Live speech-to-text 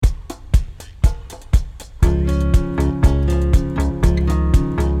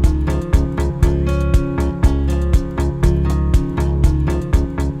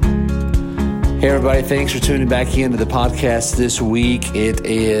Everybody, thanks for tuning back into the podcast this week. It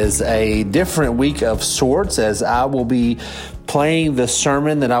is a different week of sorts as I will be playing the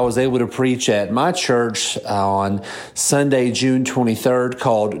sermon that I was able to preach at my church on Sunday, June 23rd,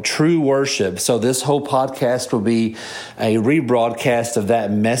 called True Worship. So this whole podcast will be a rebroadcast of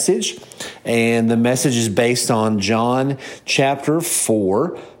that message, and the message is based on John chapter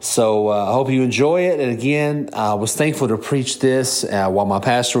 4. So I hope you enjoy it. And again, I was thankful to preach this while my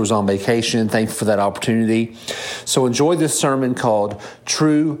pastor was on vacation. Thankful for that opportunity. So enjoy this sermon called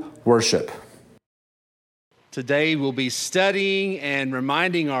True Worship. Today we'll be studying and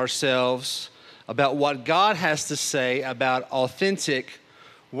reminding ourselves about what God has to say about authentic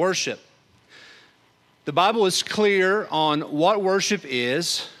worship. The Bible is clear on what worship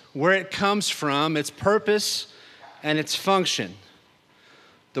is, where it comes from, its purpose, and its function.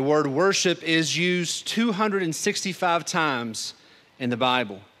 The word worship is used 265 times in the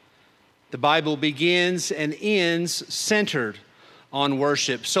Bible. The Bible begins and ends centered on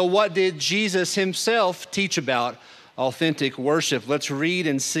worship. So what did Jesus himself teach about authentic worship? Let's read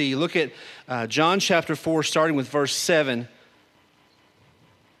and see. Look at John chapter 4, starting with verse 7.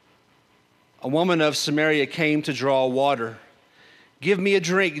 A woman of Samaria came to draw water. "Give me a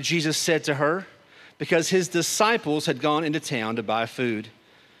drink," Jesus said to her, because his disciples had gone into town to buy food.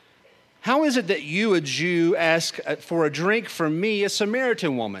 "How is it that you, a Jew, ask for a drink from me, a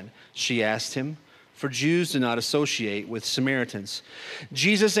Samaritan woman?" she asked him, for Jews do not associate with Samaritans.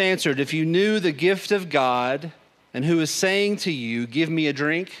 Jesus answered, "If you knew the gift of God and who is saying to you, 'Give me a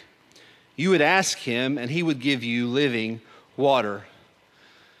drink,' you would ask him and he would give you living water."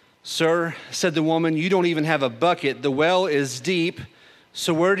 "Sir," said the woman, "you don't even have a bucket. The well is deep.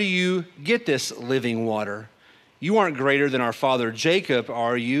 So where do you get this living water? You aren't greater than our father Jacob,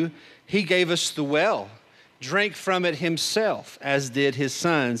 are you? He gave us the well, drank from it himself, as did his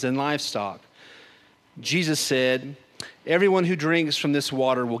sons and livestock." Jesus said, "Everyone who drinks from this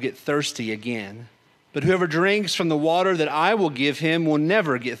water will get thirsty again. But whoever drinks from the water that I will give him will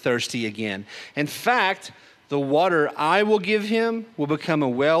never get thirsty again. In fact, the water I will give him will become a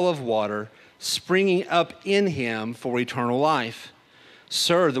well of water springing up in him for eternal life."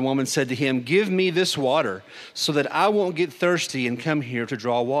 "Sir," the woman said to him, "give me this water so that I won't get thirsty and come here to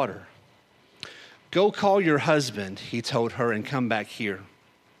draw water." "Go call your husband," he told her, "and come back here."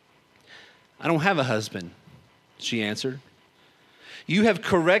 "I don't have a husband," she answered. "You have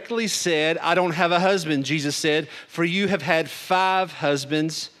correctly said, 'I don't have a husband,'" Jesus said, "for you have had 5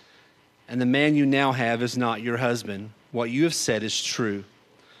 husbands, and the man you now have is not your husband. What you have said is true."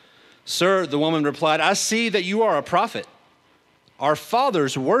 "Sir," the woman replied, "I see that you are a prophet. Our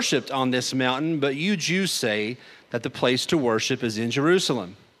fathers worshipped on this mountain, but you Jews say that the place to worship is in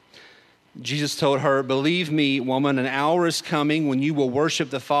Jerusalem." Jesus told her, "Believe me, woman, an hour is coming when you will worship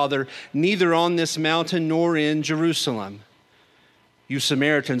the Father neither on this mountain nor in Jerusalem. You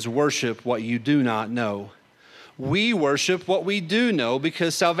Samaritans worship what you do not know. We worship what we do know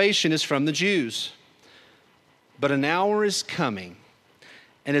because salvation is from the Jews. But an hour is coming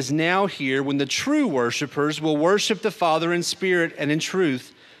and is now here when the true worshipers will worship the Father in spirit and in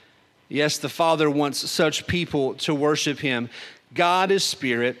truth. Yes, the Father wants such people to worship him. God is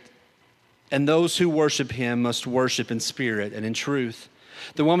spirit, and those who worship him must worship in spirit and in truth."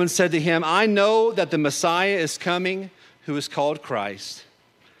 The woman said to him, "I know that the Messiah is coming, who is called Christ.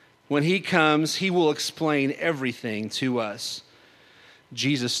 When he comes, he will explain everything to us."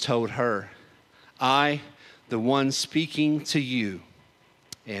 Jesus told her, "I, the one speaking to you,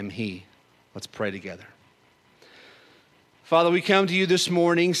 am he." Let's pray together. Father, we come to you this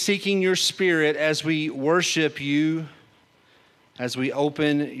morning seeking your spirit as we worship you, as we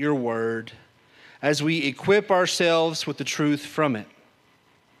open your word, as we equip ourselves with the truth from it.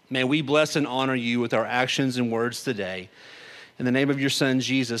 May we bless and honor you with our actions and words today. In the name of your Son,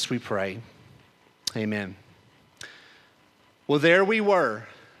 Jesus, we pray. Amen. Well, there we were,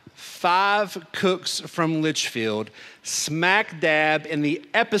 5 cooks from Leitchfield, smack dab in the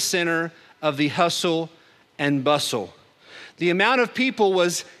epicenter of the hustle and bustle. The amount of people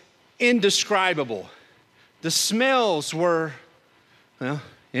was indescribable. The smells were,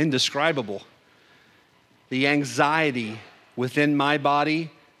 indescribable. The anxiety within my body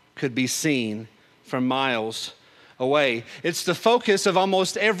could be seen from miles away. It's the focus of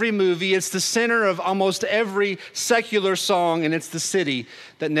almost every movie. It's the center of almost every secular song, and it's the city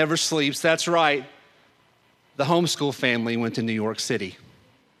that never sleeps. That's right. The homeschool family went to New York City.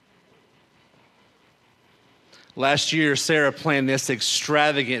 Last year, Sarah planned this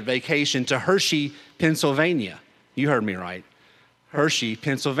extravagant vacation to Hershey, Pennsylvania. You heard me right. Hershey,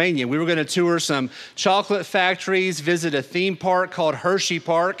 Pennsylvania. We were going to tour some chocolate factories, visit a theme park called Hershey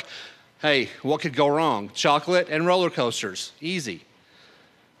Park. Hey, what could go wrong? Chocolate and roller coasters, easy.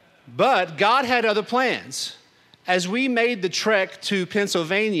 But God had other plans. As we made the trek to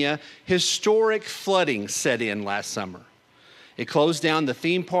Pennsylvania, historic flooding set in last summer. It closed down the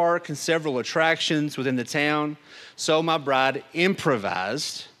theme park and several attractions within the town. So my bride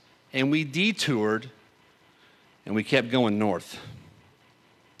improvised, and we detoured, and we kept going north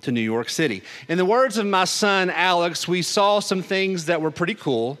to New York City. In the words of my son, Alex, we saw some things that were pretty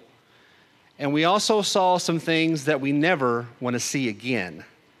cool, and we also saw some things that we never want to see again.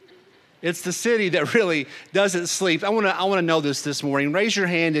 It's the city that really doesn't sleep. I want to know this morning. Raise your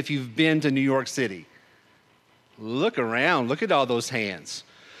hand if you've been to New York City. Look around. Look at all those hands.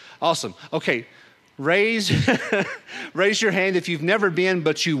 Awesome. Okay, raise your hand if you've never been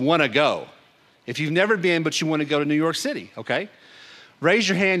but you want to go. If you've never been but you want to go to New York City, okay? Raise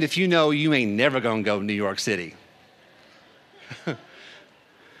your hand if you know you ain't never going to go to New York City.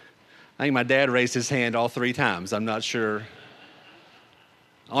 I think my dad raised his hand all 3 times. I'm not sure.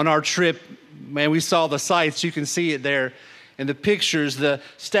 On our trip, man, we saw the sights. You can see it there in the pictures. The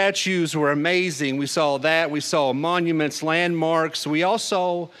statues were amazing. We saw that. We saw monuments, landmarks. We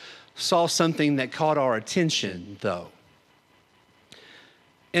also saw something that caught our attention, though.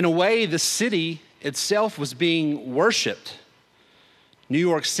 In a way, the city itself was being worshiped. New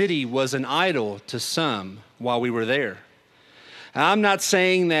York City was an idol to some while we were there. I'm not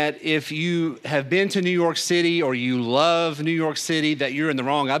saying that if you have been to New York City or you love New York City that you're in the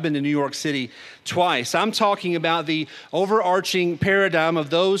wrong. I've been to New York City twice. I'm talking about the overarching paradigm of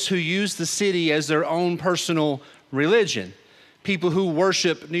those who use the city as their own personal religion. People who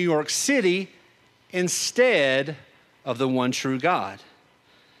worship New York City instead of the one true God.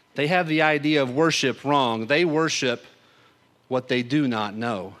 They have the idea of worship wrong. They worship what they do not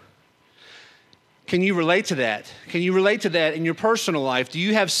know. Can you relate to that? Can you relate to that in your personal life? Do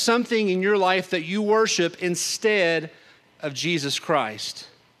you have something in your life that you worship instead of Jesus Christ?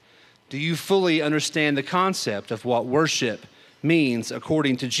 Do you fully understand the concept of what worship means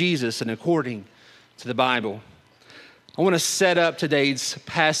according to Jesus and according to the Bible? I want to set up today's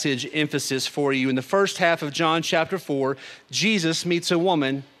passage emphasis for you. In the first half of John chapter 4, Jesus meets a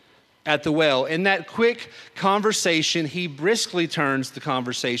woman at the well. In that quick conversation, he briskly turns the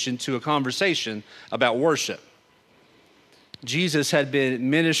conversation to a conversation about worship. Jesus had been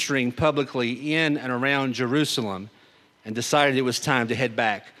ministering publicly in and around Jerusalem and decided it was time to head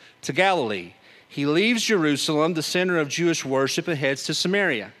back to Galilee. He leaves Jerusalem, the center of Jewish worship, and heads to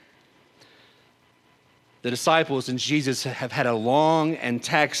Samaria. The disciples and Jesus have had a long and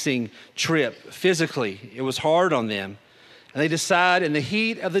taxing trip. Physically, it was hard on them. And they decide in the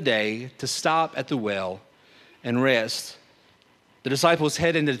heat of the day to stop at the well and rest. The disciples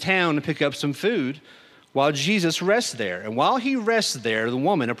head into town to pick up some food while Jesus rests there. And while he rests there, the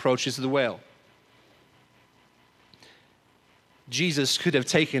woman approaches the well. Jesus could have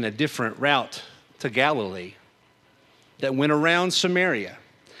taken a different route to Galilee that went around Samaria.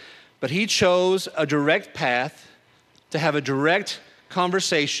 But he chose a direct path to have a direct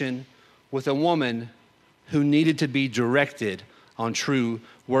conversation with a woman who needed to be directed on true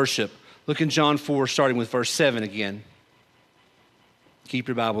worship. Look in John 4, starting with verse 7 again. Keep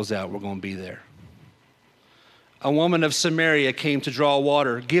your Bibles out. We're going to be there. A woman of Samaria came to draw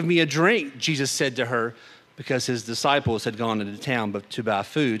water. "Give me a drink," Jesus said to her, because his disciples had gone into town to buy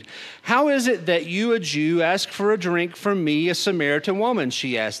food. "How is it that you, a Jew, ask for a drink from me, a Samaritan woman?"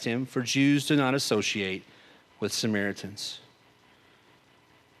 she asked him, for Jews do not associate with Samaritans.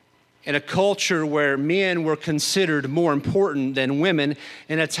 In a culture where men were considered more important than women,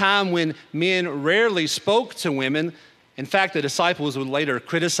 in a time when men rarely spoke to women, in fact, the disciples would later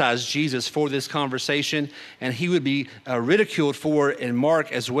criticize Jesus for this conversation, and he would be ridiculed for it in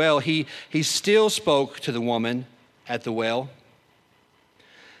Mark as well. He still spoke to the woman at the well.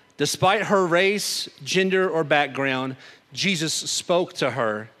 Despite her race, gender, or background, Jesus spoke to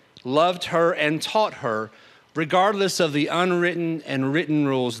her, loved her, and taught her, regardless of the unwritten and written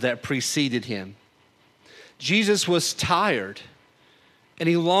rules that preceded him. Jesus was tired, and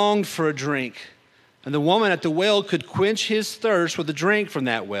he longed for a drink. And the woman at the well could quench his thirst with a drink from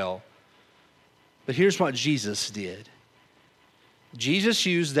that well. But here's what Jesus did. Jesus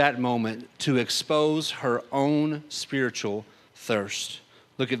used that moment to expose her own spiritual thirst.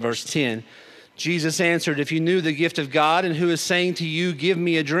 Look at verse 10. Jesus answered, "If you knew the gift of God and who is saying to you, 'Give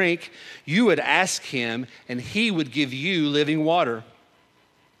me a drink,' you would ask him, and he would give you living water."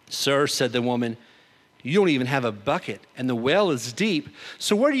 "Sir," said the woman, "you don't even have a bucket, and the well is deep.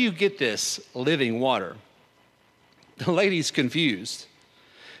 So where do you get this living water?" The lady's confused.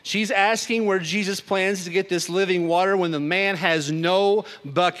 She's asking where Jesus plans to get this living water when the man has no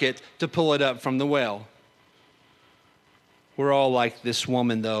bucket to pull it up from the well. We're all like this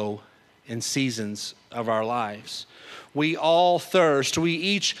woman, though, in seasons of our lives. We all thirst. We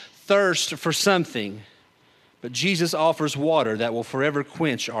each thirst for something. But Jesus offers water that will forever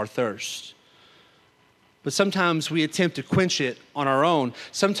quench our thirst. But sometimes we attempt to quench it on our own.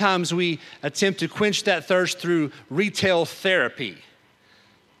 Sometimes we attempt to quench that thirst through retail therapy.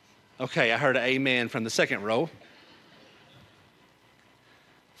 Okay, I heard an amen from the second row.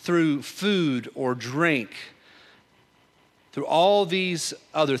 Through food or drink, through all these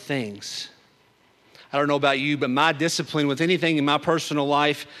other things. I don't know about you, but my discipline with anything in my personal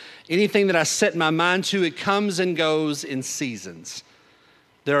life, anything that I set my mind to, it comes and goes in seasons.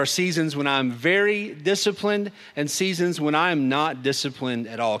 There are seasons when I'm very disciplined and seasons when I am not disciplined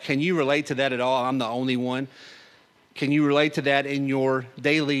at all. Can you relate to that at all? I'm the only one. Can you relate to that in your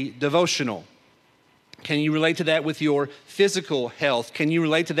daily devotional? Can you relate to that with your physical health? Can you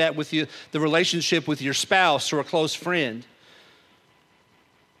relate to that with the relationship with your spouse or a close friend?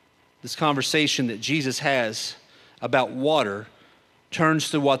 This conversation that Jesus has about water turns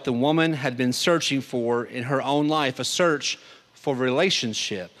to what the woman had been searching for in her own life, a search for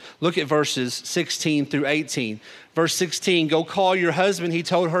relationship. Look at verses 16 through 18. Verse 16, go call your husband, he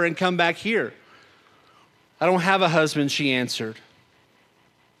told her, and come back here. I don't have a husband, she answered.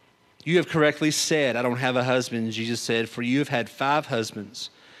 You have correctly said, I don't have a husband, Jesus said, for you have had 5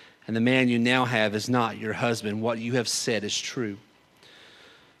 husbands, and the man you now have is not your husband. What you have said is true.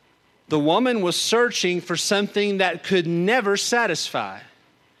 The woman was searching for something that could never satisfy.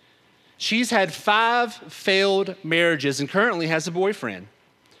 She's had 5 failed marriages and currently has a boyfriend.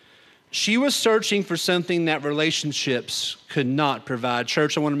 She was searching for something that relationships could not provide.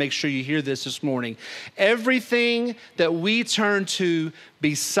 Church, I want to make sure you hear this morning. Everything that we turn to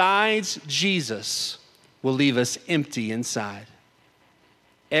besides Jesus will leave us empty inside.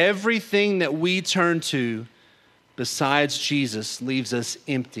 Everything that we turn to besides Jesus leaves us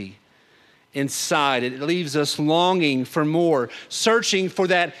empty inside. It leaves us longing for more, searching for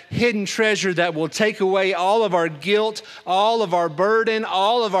that hidden treasure that will take away all of our guilt, all of our burden,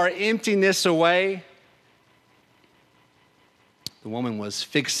 all of our emptiness away. The woman was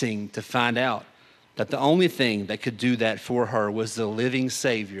fixing to find out that the only thing that could do that for her was the living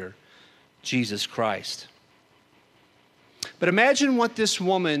Savior, Jesus Christ. But imagine what this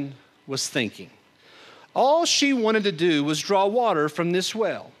woman was thinking. All she wanted to do was draw water from this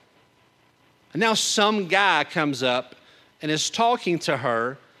well. And now some guy comes up and is talking to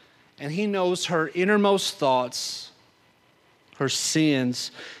her, and he knows her innermost thoughts, her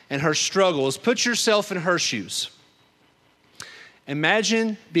sins, and her struggles. Put yourself in her shoes.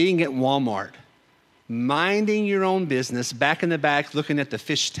 Imagine being at Walmart, minding your own business, back in the back looking at the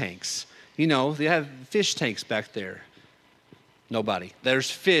fish tanks. You know, they have fish tanks back there. Nobody.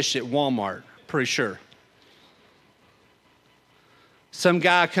 There's fish at Walmart, pretty sure. Some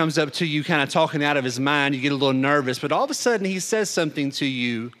guy comes up to you kind of talking out of his mind. You get a little nervous, but all of a sudden he says something to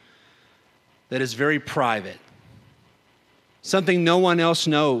you that is very private. Something no one else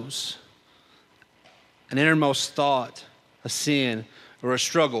knows. An innermost thought, a sin, or a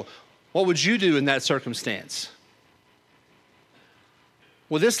struggle. What would you do in that circumstance?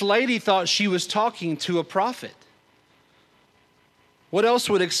 Well, this lady thought she was talking to a prophet. What else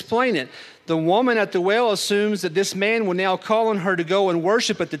would explain it? The woman at the well assumes that this man will now call on her to go and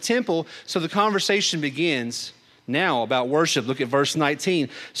worship at the temple, so the conversation begins now about worship. Look at verse 19.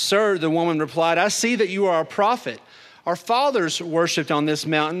 Sir, the woman replied, I see that you are a prophet. Our fathers worshipped on this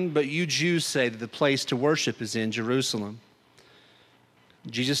mountain, but you Jews say that the place to worship is in Jerusalem.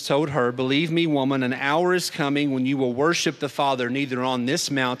 Jesus told her, believe me, woman, an hour is coming when you will worship the Father neither on this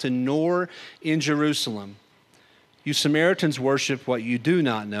mountain nor in Jerusalem. You Samaritans worship what you do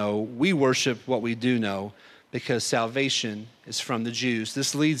not know. We worship what we do know, because salvation is from the Jews.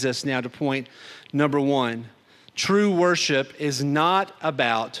 This leads us now to point number 1. True worship is not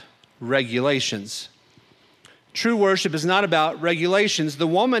about regulations. True worship is not about regulations. The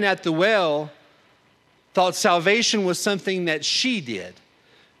woman at the well thought salvation was something that she did.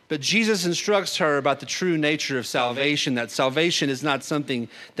 But Jesus instructs her about the true nature of salvation, that salvation is not something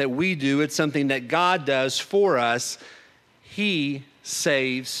that we do, it's something that God does for us. He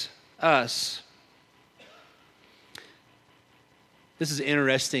saves us. This is an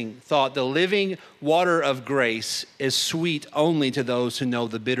interesting thought. The living water of grace is sweet only to those who know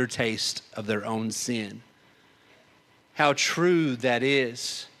the bitter taste of their own sin. How true that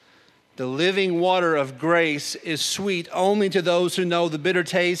is. The living water of grace is sweet only to those who know the bitter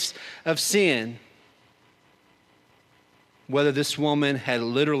taste of sin. whether this woman had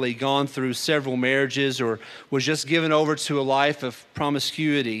literally gone through several marriages or was just given over to a life of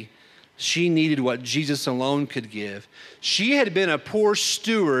promiscuity, she needed what Jesus alone could give. She had been a poor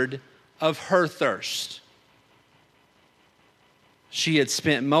steward of her thirst. She had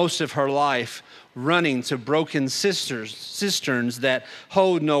spent most of her life running to broken cisterns that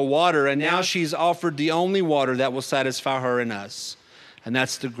hold no water, and now she's offered the only water that will satisfy her and us, and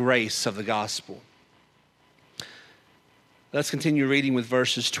that's the grace of the gospel. Let's continue reading with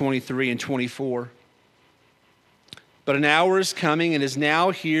verses 23 and 24. But an hour is coming and is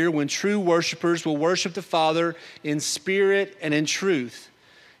now here when true worshipers will worship the Father in spirit and in truth.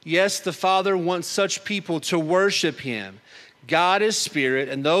 Yes, the Father wants such people to worship him. God is spirit,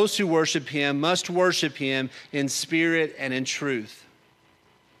 and those who worship him must worship him in spirit and in truth.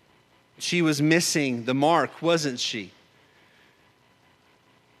 She was missing the mark, wasn't she?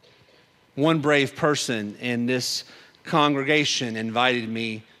 One brave person in this congregation invited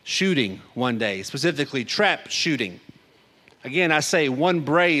me shooting one day, specifically trap shooting. Again, I say one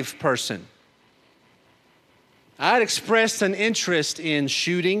brave person. I had expressed an interest in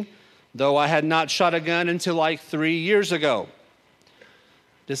shooting, though I had not shot a gun until like 3 years ago.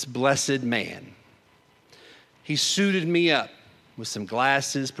 This blessed man, he suited me up with some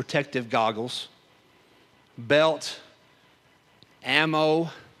glasses, protective goggles, belt, ammo,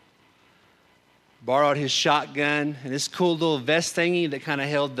 borrowed his shotgun, and this cool little vest thingy that kind of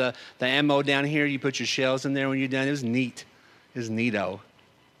held the ammo down here. You put your shells in there when you're done. It was neat. It was neato.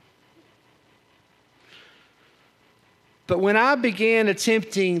 But when I began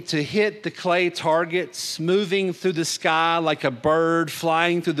attempting to hit the clay targets, moving through the sky like a bird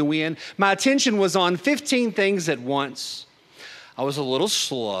flying through the wind, my attention was on 15 things at once. I was a little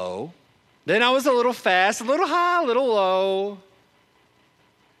slow. Then I was a little fast, a little high, a little low.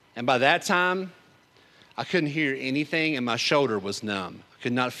 And by that time, I couldn't hear anything, and my shoulder was numb. I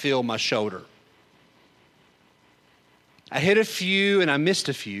could not feel my shoulder. I hit a few, and I missed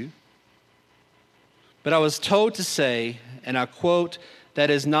a few. But I was told to say, and I quote, "That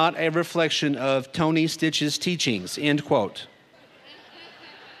is not a reflection of Tony Stitch's teachings," end quote.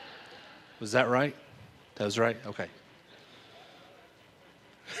 Was that right? That was right? Okay.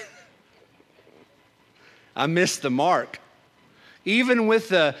 I missed the mark. Even with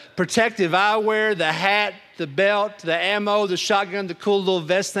the protective eyewear, the hat, the belt, the ammo, the shotgun, the cool little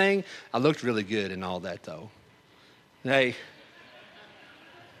vest thing, I looked really good in all that, though. Hey.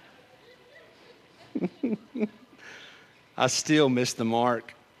 I still missed the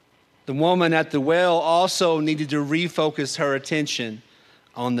mark. The woman at the well also needed to refocus her attention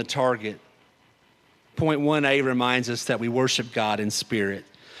on the target. Point 1a reminds us that we worship God in spirit.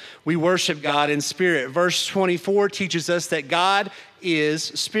 We worship God in spirit. Verse 24 teaches us that God is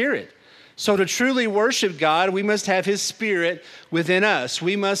spirit. So to truly worship God, we must have his spirit within us.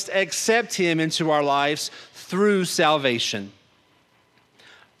 We must accept him into our lives through salvation.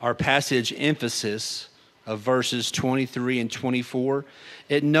 Our passage emphasis of verses 23 and 24,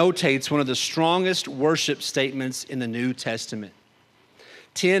 it notates one of the strongest worship statements in the New Testament.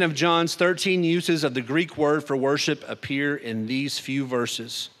 10 of John's 13 uses of the Greek word for worship appear in these few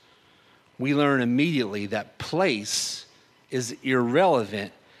verses. We learn immediately that place is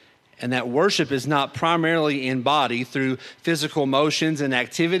irrelevant and that worship is not primarily in body through physical motions and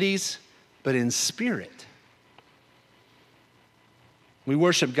activities, but in spirit. We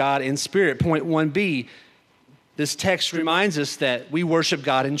worship God in spirit. Point 1b, this text reminds us that we worship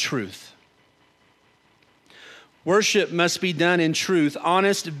God in truth. Worship must be done in truth,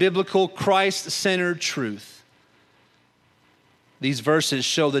 honest, biblical, Christ-centered truth. These verses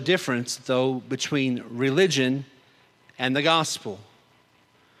show the difference, though, between religion and the gospel.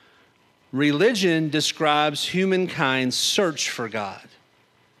 Religion describes humankind's search for God.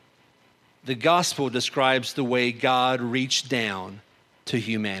 The gospel describes the way God reached down to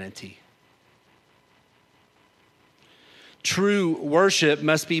humanity. True worship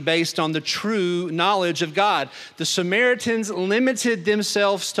must be based on the true knowledge of God. The Samaritans limited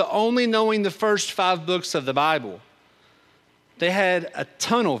themselves to only knowing the first 5 books of the Bible. They had a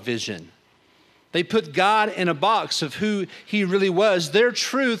tunnel vision. They put God in a box of who he really was. Their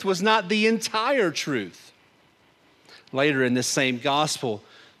truth was not the entire truth. Later in this same gospel,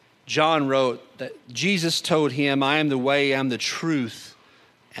 John wrote that Jesus told him, "I am the way, I am the truth,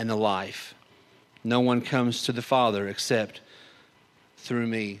 and the life. No one comes to the Father except through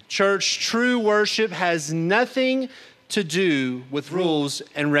me." Church, true worship has nothing to do with rules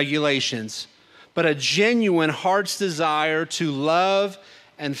and regulations, but a genuine heart's desire to love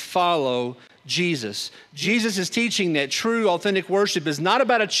and follow Jesus. Jesus is teaching that true, authentic worship is not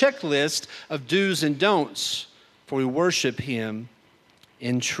about a checklist of do's and don'ts for we worship him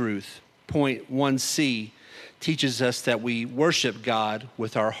in truth. Point 1C teaches us that we worship God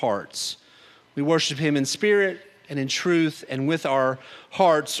with our hearts. We worship him in spirit and in truth and with our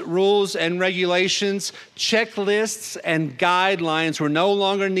hearts. Rules and regulations, checklists, and guidelines were no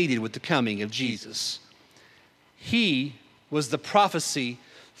longer needed with the coming of Jesus. He was the prophecy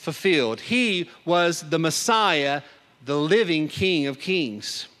fulfilled. He was the Messiah, the living King of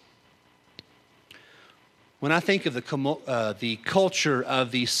Kings. When I think of the culture of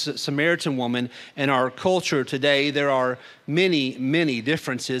the Samaritan woman and our culture today, there are many, many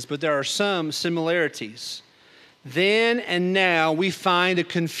differences, but there are some similarities. Then and now we find a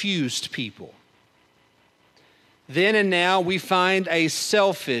confused people. Then and now we find a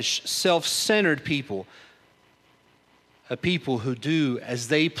selfish, self-centered people. A people who do as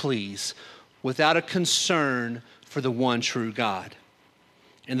they please without a concern for the one true God.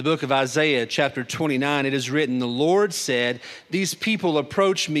 In the book of Isaiah, chapter 29, it is written, "The Lord said, these people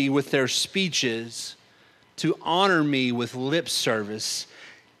approach me with their speeches to honor me with lip service,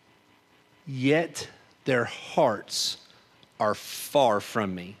 yet their hearts are far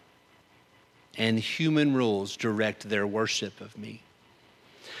from me, and human rules direct their worship of me."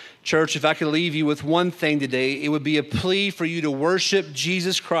 Church, if I could leave you with one thing today, it would be a plea for you to worship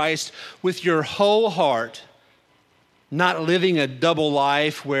Jesus Christ with your whole heart, not living a double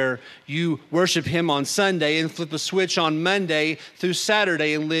life where you worship him on Sunday and flip a switch on Monday through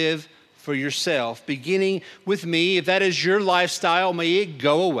Saturday and live for yourself. Beginning with me, if that is your lifestyle, may it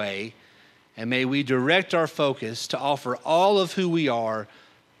go away, and may we direct our focus to offer all of who we are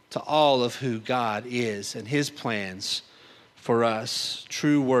to all of who God is and his plans for us.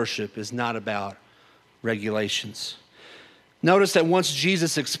 True worship is not about regulations. Notice that once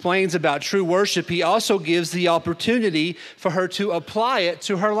Jesus explains about true worship, he also gives the opportunity for her to apply it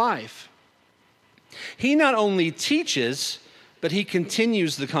to her life. He not only teaches, but he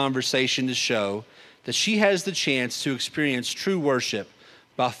continues the conversation to show that she has the chance to experience true worship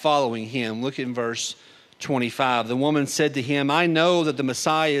by following him. Look at verse 25. The woman said to him, "I know that the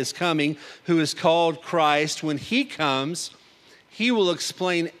Messiah is coming, who is called Christ. When he comes, he will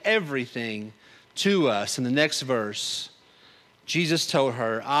explain everything to us." In the next verse, Jesus told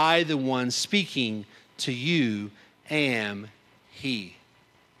her, "I, the one speaking to you, am he."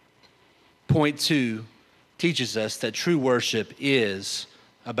 Point 2 teaches us that true worship is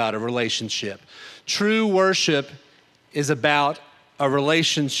about a relationship. True worship is about a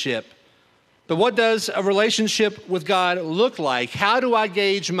relationship. But what does a relationship with God look like? How do I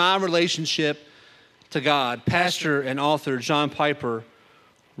gauge my relationship to God? Pastor and author John Piper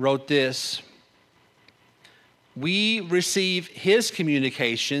wrote this: "We receive his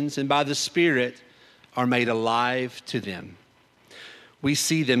communications and by the Spirit are made alive to them. We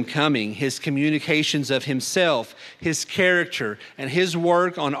see them coming, his communications of himself, his character, and his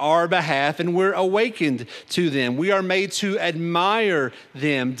work on our behalf, and we're awakened to them. We are made to admire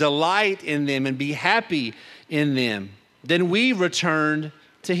them, delight in them, and be happy in them. Then we return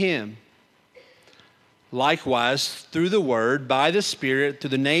to him. Likewise, through the word, by the Spirit, through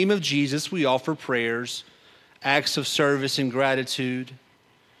the name of Jesus, we offer prayers, acts of service and gratitude."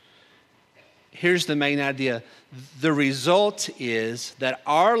 Here's the main idea. The result is that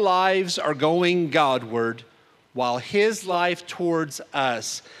our lives are going Godward while his life towards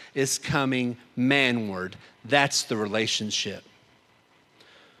us is coming manward. That's the relationship.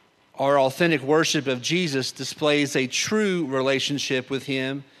 Our authentic worship of Jesus displays a true relationship with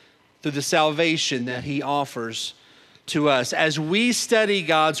him through the salvation that he offers to us. As we study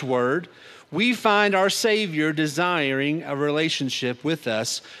God's word, we find our Savior desiring a relationship with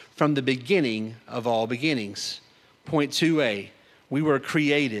us from the beginning of all beginnings. Point 2a, we were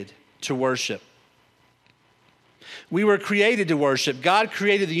created to worship. We were created to worship. God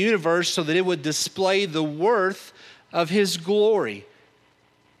created the universe so that it would display the worth of his glory.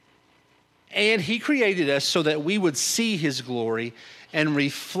 And he created us so that we would see his glory and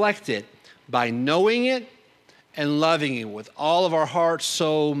reflect it by knowing it and loving it with all of our heart,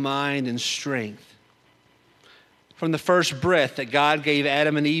 soul, mind, and strength. From the first breath that God gave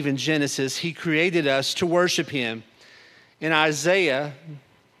Adam and Eve in Genesis, he created us to worship him. In Isaiah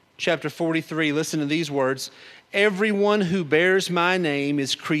chapter 43, listen to these words: "Everyone who bears my name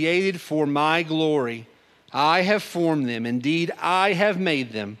is created for my glory. I have formed them. Indeed, I have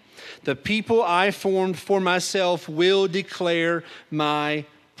made them. The people I formed for myself will declare my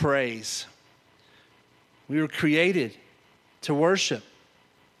praise." We were created to worship.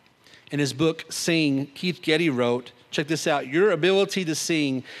 In his book, Sing, Keith Getty wrote, check this out: "Your ability to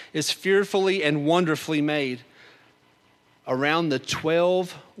sing is fearfully and wonderfully made. Around the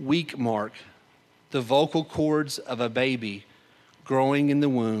 12-week mark, the vocal cords of a baby growing in the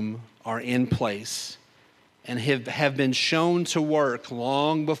womb are in place and have been shown to work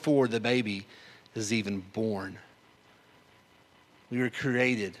long before the baby is even born. We were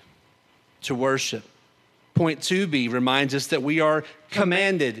created to worship. Point 2b reminds us that we are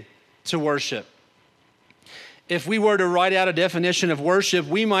commanded to worship. If we were to write out a definition of worship,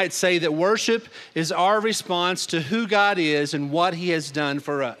 we might say that worship is our response to who God is and what He has done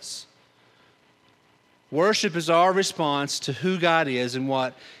for us. Worship is our response to who God is and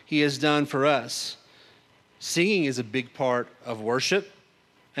what He has done for us. Singing is a big part of worship.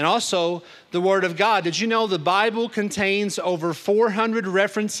 And also the Word of God. Did you know the Bible contains over 400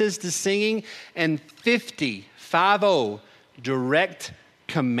 references to singing and 50 direct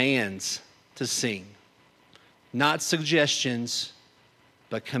commands to sing? Not suggestions,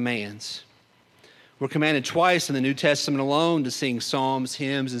 but commands. We're commanded twice in the New Testament alone to sing psalms,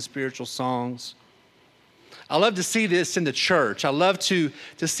 hymns, and spiritual songs. I love to see this in the church. I love to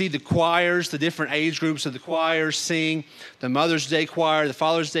see the choirs, the different age groups of the choirs sing, the Mother's Day choir, the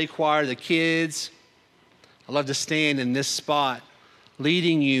Father's Day choir, the kids. I love to stand in this spot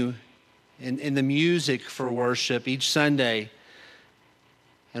leading you in the music for worship each Sunday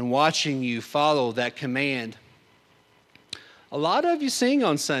and watching you follow that command. A lot of you sing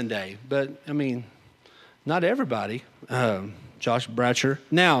on Sunday, but not everybody. Josh Bratcher.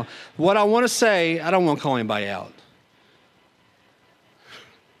 Now, what I want to say, I don't want to call anybody out.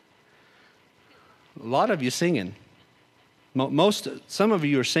 A lot of you singing. Some of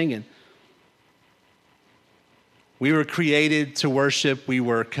you are singing. We were created to worship. We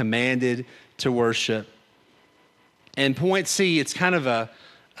were commanded to worship. And point C, it's kind of a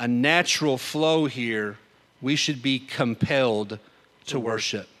natural flow here. We should be compelled to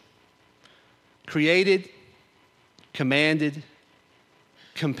worship. Created, commanded,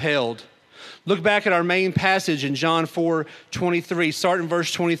 compelled. Look back at our main passage in John 4:23. Start in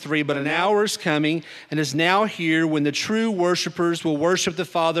verse 23. But an hour is coming and is now here when the true worshipers will worship the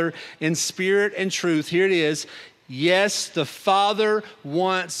Father in spirit and truth. Here it is. Yes, the Father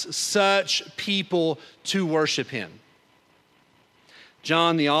wants such people to worship Him.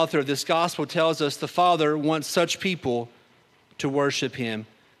 John, the author of this gospel, tells us the Father wants such people to worship Him.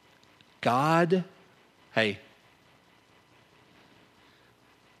 God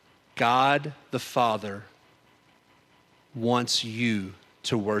the Father wants you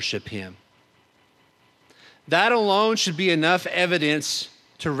to worship Him. That alone should be enough evidence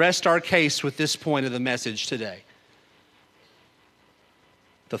to rest our case with this point of the message today.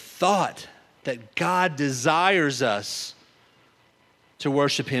 The thought that God desires us to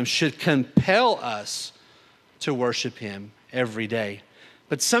worship Him should compel us to worship Him every day.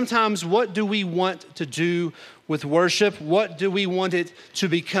 But sometimes, what do we want to do with worship? What do we want it to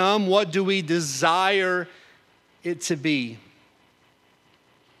become? What do we desire it to be?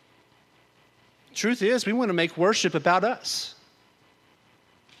 Truth is, we want to make worship about us.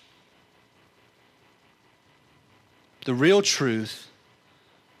 The real truth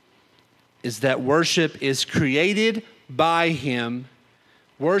is that worship is created by Him.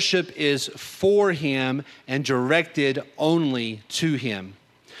 Worship is for Him and directed only to Him.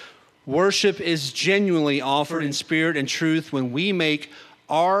 Worship is genuinely offered in spirit and truth when we make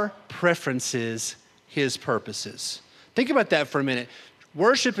our preferences His purposes. Think about that for a minute.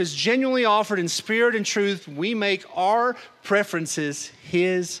 Worship is genuinely offered in spirit and truth. We make our preferences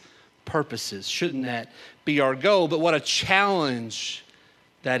His purposes. Shouldn't that be our goal? But what a challenge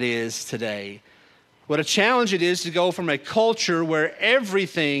that is today. What a challenge it is to go from a culture where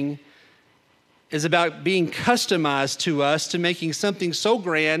everything is about being customized to us to making something so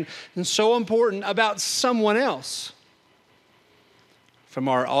grand and so important about someone else. From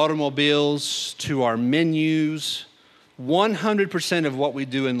our automobiles to our menus, 100% of what we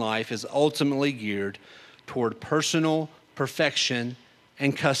do in life is ultimately geared toward personal perfection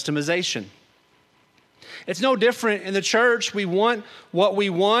and customization. It's no different in the church. We want what we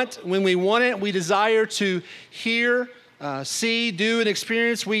want when we want it. We desire to hear, see, do, and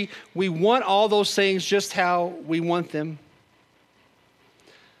experience. We want all those things just how we want them.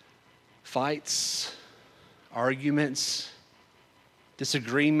 Fights, arguments,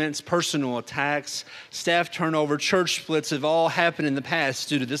 disagreements, personal attacks, staff turnover, church splits have all happened in the past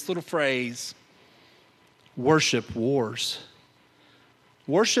due to this little phrase, worship wars.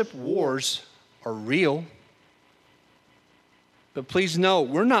 Worship wars are real. But please note,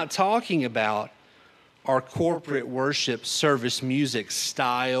 we're not talking about our corporate worship service music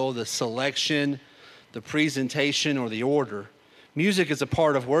style, the selection, the presentation, or the order. Music is a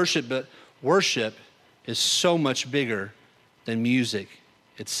part of worship, but worship is so much bigger than music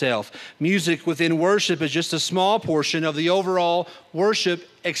itself. Music within worship is just a small portion of the overall worship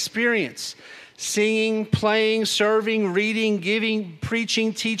experience. Singing, playing, serving, reading, giving,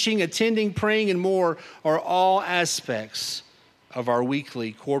 preaching, teaching, attending, praying, and more are all aspects of our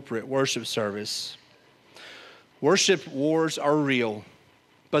weekly corporate worship service. Worship wars are real,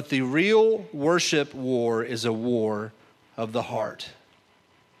 but the real worship war is a war of the heart.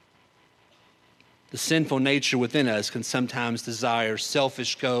 The sinful nature within us can sometimes desire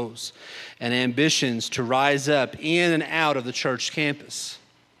selfish goals and ambitions to rise up in and out of the church campus.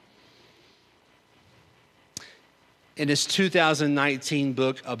 In his 2019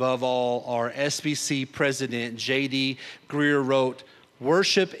 book, Above All, our SBC president, J.D. Greer, wrote,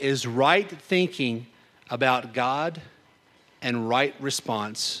 "Worship is right thinking about God and right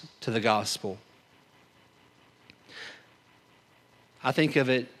response to the gospel." I think of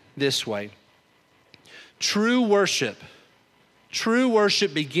it this way. True worship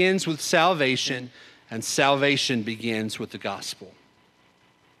begins with salvation, and salvation begins with the gospel.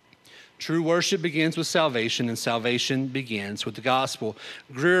 True worship begins with salvation, and salvation begins with the gospel.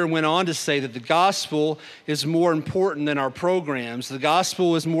 Greer went on to say that the gospel is more important than our programs. The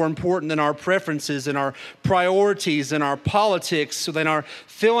gospel is more important than our preferences and our priorities and our politics, than our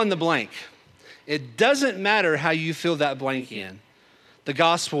fill in the blank. It doesn't matter how you fill that blank in. The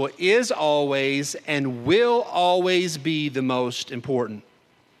gospel is always and will always be the most important.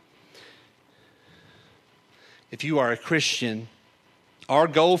 If you are a Christian, our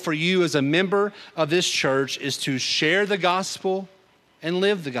goal for you as a member of this church is to share the gospel and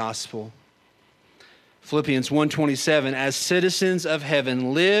live the gospel. Philippians 1:27, as citizens of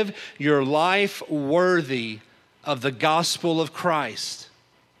heaven, live your life worthy of the gospel of Christ.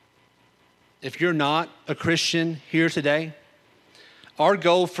 If you're not a Christian here today, our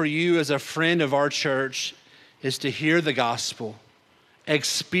goal for you as a friend of our church is to hear the gospel,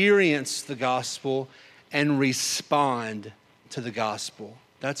 experience the gospel, and respond to the gospel.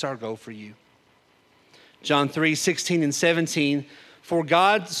 That's our goal for you. John 3:16 and 17, for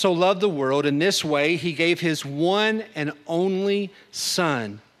God so loved the world in this way, he gave his one and only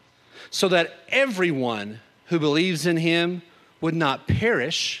Son, so that everyone who believes in him would not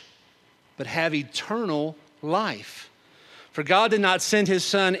perish, but have eternal life. For God did not send his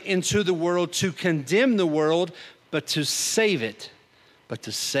Son into the world to condemn the world, but to save it, but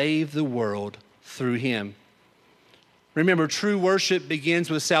to save the world through him. Remember, true worship begins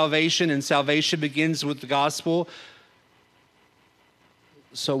with salvation, and salvation begins with the gospel.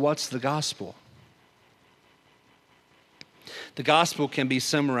 So what's the gospel? The gospel can be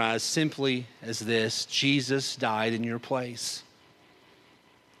summarized simply as this: Jesus died in your place.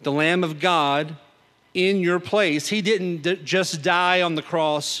 The Lamb of God in your place. He didn't just die on the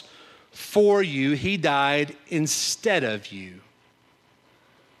cross for you, he died instead of you.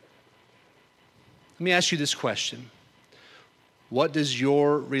 Let me ask you this question. What does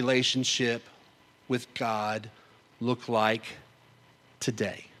your relationship with God look like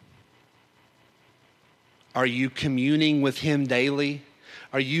today? Are you communing with him daily?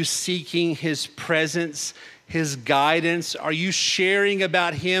 Are you seeking his presence, his guidance? Are you sharing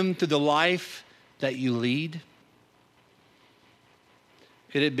about him through the life that you lead?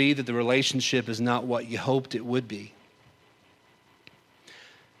 Could it be that the relationship is not what you hoped it would be?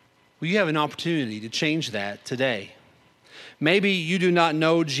 Well, you have an opportunity to change that today. Maybe you do not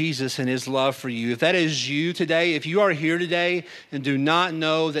know Jesus and his love for you. If that is you today, if you are here today and do not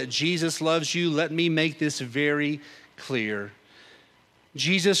know that Jesus loves you, let me make this very clear.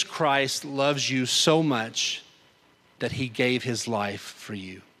 Jesus Christ loves you so much that he gave his life for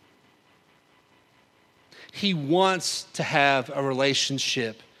you. He wants to have a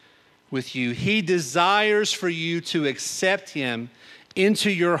relationship with you. He desires for you to accept him into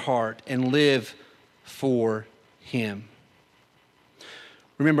your heart and live for him.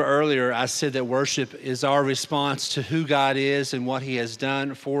 Remember earlier I said that worship is our response to who God is and what he has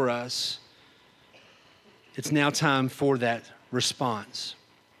done for us. It's now time for that response.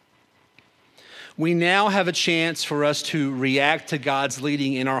 We now have a chance for us to react to God's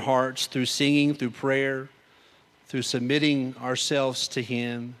leading in our hearts through singing, through prayer, through submitting ourselves to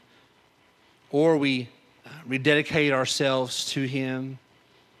him, or we rededicate ourselves to him.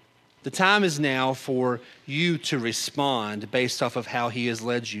 The time is now for you to respond based off of how he has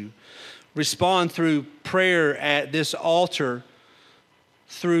led you. Respond through prayer at this altar,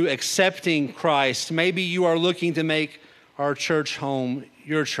 through accepting Christ. Maybe you are looking to make our church home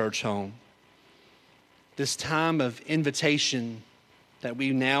your church home. This time of invitation that we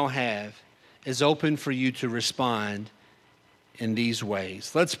now have is open for you to respond in these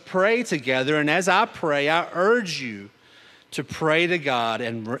ways. Let's pray together, and as I pray, I urge you to pray to God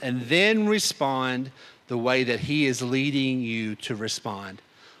and then respond the way that he is leading you to respond.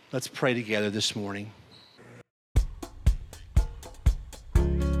 Let's pray together this morning.